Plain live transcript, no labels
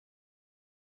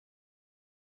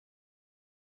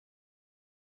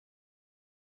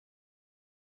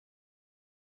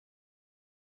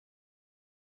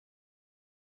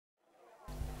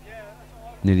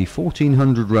Nearly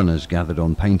 1,400 runners gathered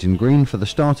on Paignton Green for the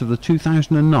start of the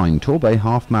 2009 Torbay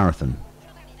Half Marathon.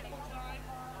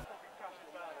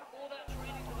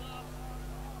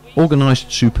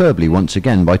 Organised superbly once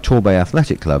again by Torbay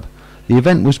Athletic Club, the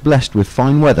event was blessed with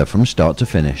fine weather from start to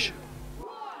finish.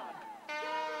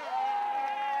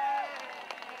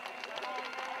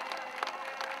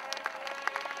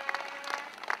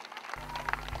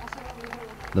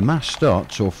 The mass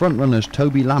start saw front-runners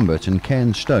Toby Lambert and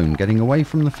Cairn Stone getting away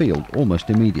from the field almost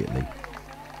immediately.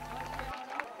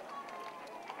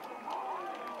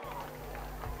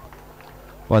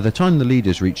 By the time the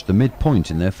leaders reached the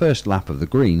midpoint in their first lap of the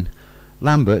green,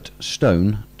 Lambert,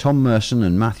 Stone, Tom Merson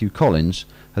and Matthew Collins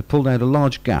had pulled out a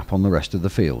large gap on the rest of the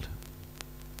field.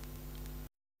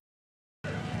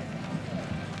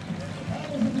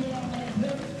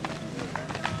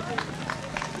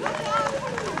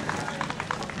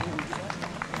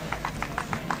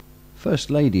 First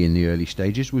lady in the early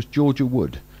stages was Georgia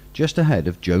Wood, just ahead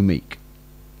of Joe MEEK.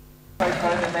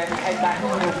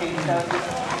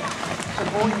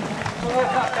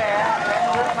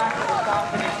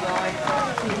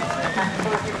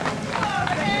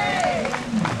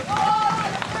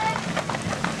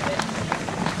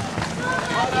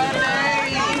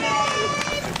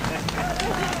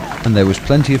 And there was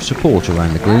plenty of support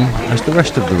around the green as the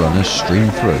rest of the runners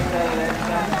streamed through.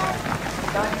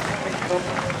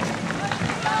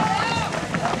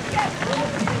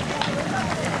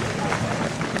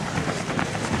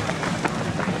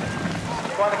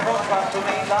 Quite a contrast for me.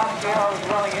 Last year I was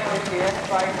running it, this year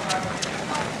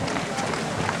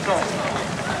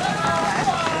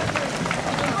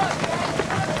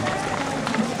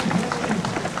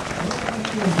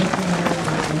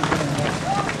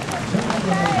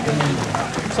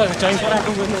So James, what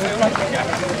happened with the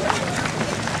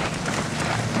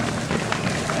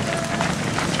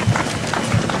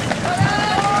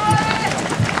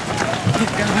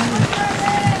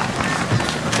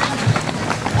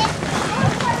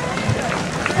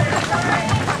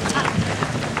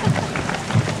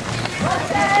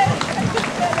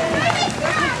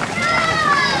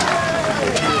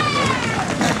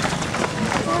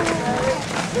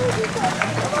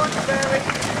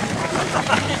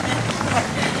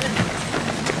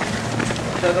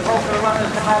So the bulk of the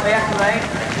runners come out the accolade.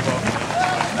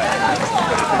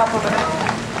 A couple of minutes.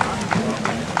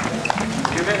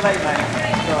 You're a bit late, mate.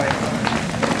 Sorry.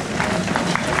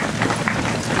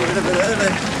 You're a bit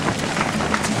early.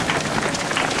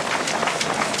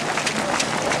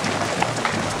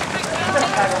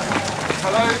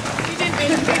 Hello? You didn't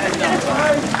mean to be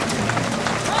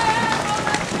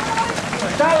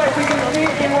So if we can see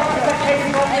if you want to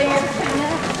take on the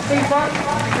seafront, you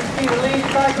can see the lead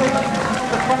cycle.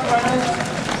 The front runners,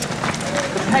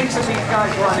 the pace of these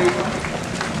guys running. 1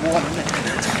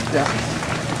 minute. Yeah.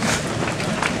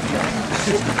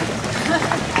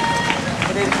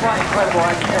 It is quite incredible.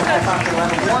 I think they're back to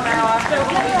around 1 hour,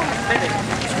 8 minutes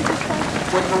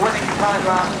with the winning time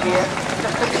last year.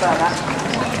 Just think about that.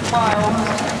 Miles.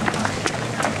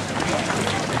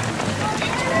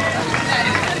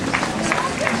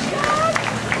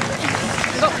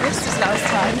 I got blisters last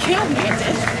time. You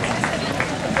did.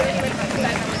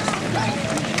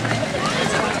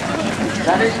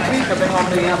 That is tweak a bit on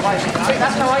the bike.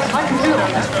 That's how I can do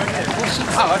it.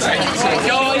 Oh, okay.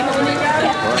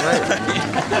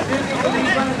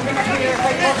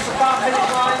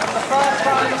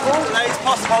 It's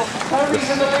possible. Toby's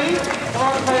in the lead. Come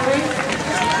on, Toby.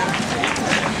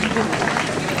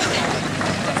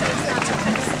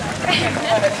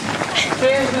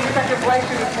 Spears in second place,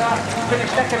 who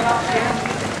finished second last year.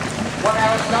 1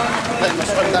 hour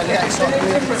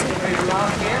 19.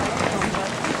 Last year.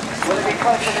 Will it be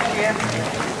closer this year?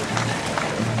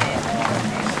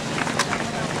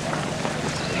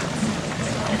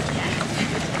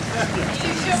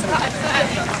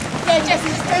 Yeah, Jesse,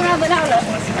 just go around the now, look.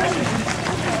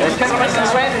 There's gentleman in the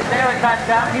red, is there at that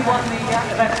down. He won the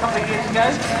event a couple of years ago.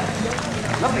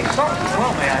 Lovely socks as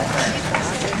well, may I say.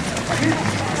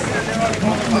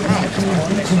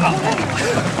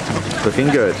 Looking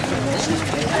good.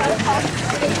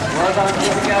 Well done,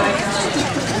 keep it going.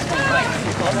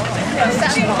 So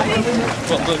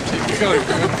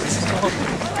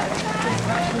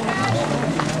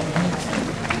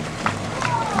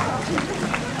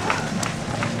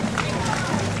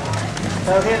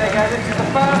here they go, this is the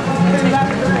first 2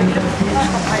 laps of the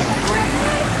Paignton Green.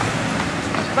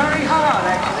 It's very hard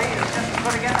actually, it's just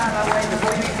got to get out of the way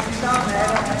before you can start there.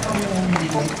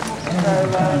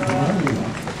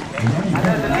 I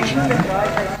know the lead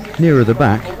guys. Nearer the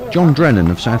back, John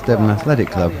Drennan of South Devon Athletic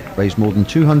Club raised more than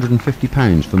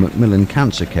 £250 for Macmillan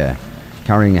Cancer Care,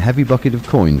 carrying a heavy bucket of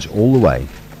coins all the way.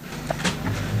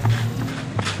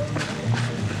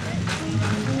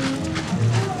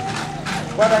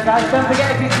 Well done, guys. Don't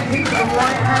forget, if you can keep to the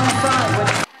right-hand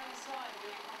side.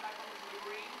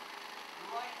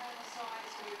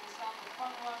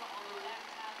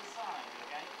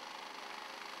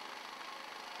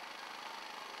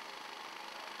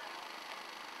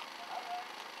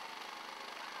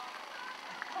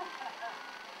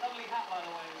 Lovely hat, by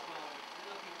the way, as well. You're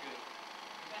looking good.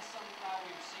 The best sunflower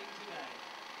we've seen today.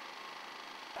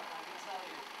 I can tell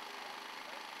you.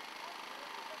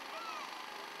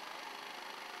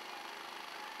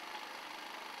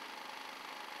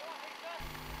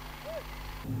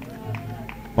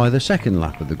 By the second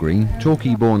lap of the green,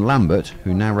 Torquay-born Lambert,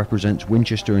 who now represents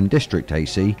Winchester and District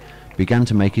AC, began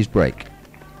to make his break.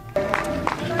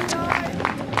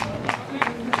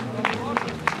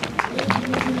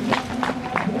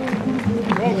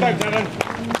 Well done, Helen.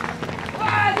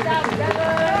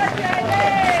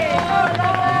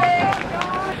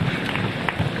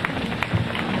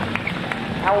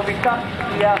 And we'll be stuck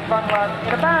the front run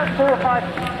in about 4 or 5.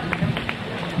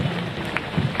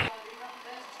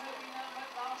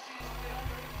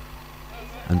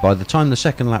 And by the time the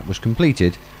second lap was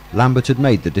completed, Lambert had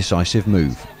made the decisive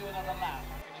move.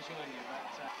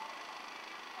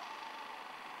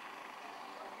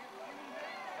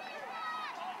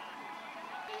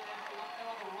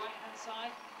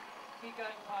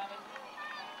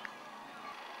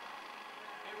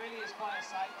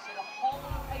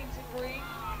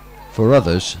 For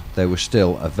others, there was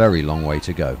still a very long way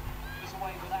to go.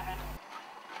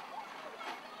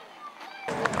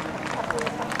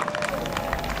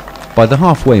 By the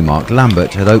halfway mark,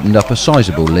 Lambert had opened up a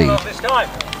sizable lead.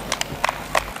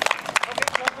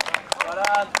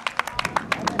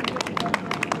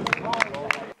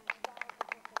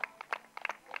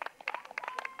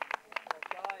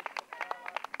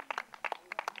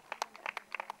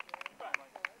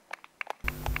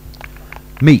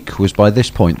 MEEK was by this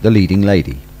point the leading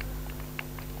lady.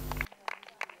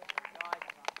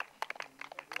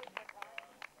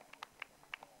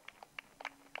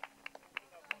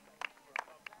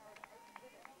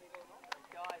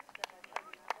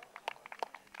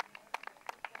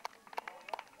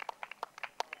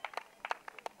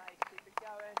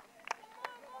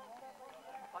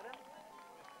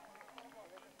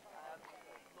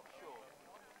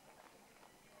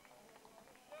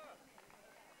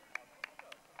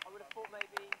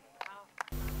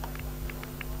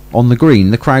 On the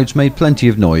green, the crowds made plenty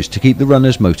of noise to keep the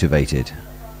runners motivated.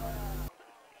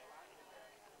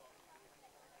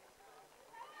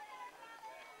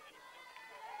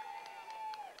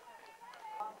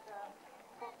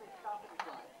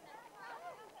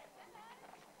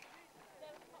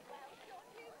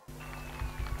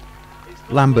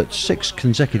 Lambert's sixth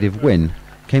consecutive win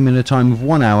came in a time of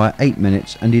 1 hour, 8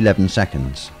 minutes and 11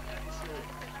 seconds.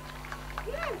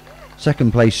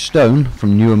 Second place Stone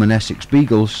from Newham and Essex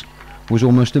Beagles was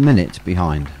almost a minute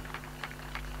behind.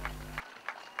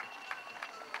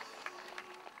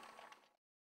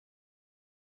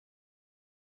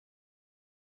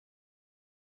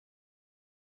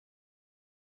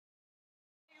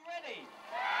 Ready?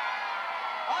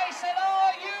 I said,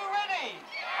 are you ready?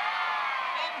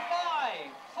 In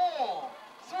 5, 4,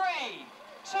 3,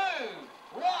 2,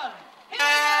 1.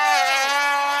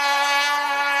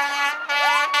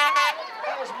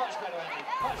 That was much better, Andy.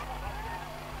 Much better.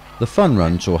 The fun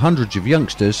run saw hundreds of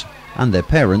youngsters and their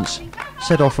parents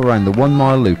set off around the 1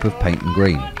 mile loop of Paignton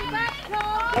Green.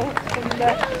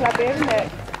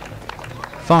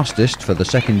 Fastest for the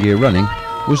second year running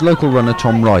was local runner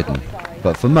Tom Ryden,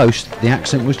 but for most the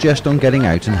accent was just on getting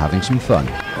out and having some fun.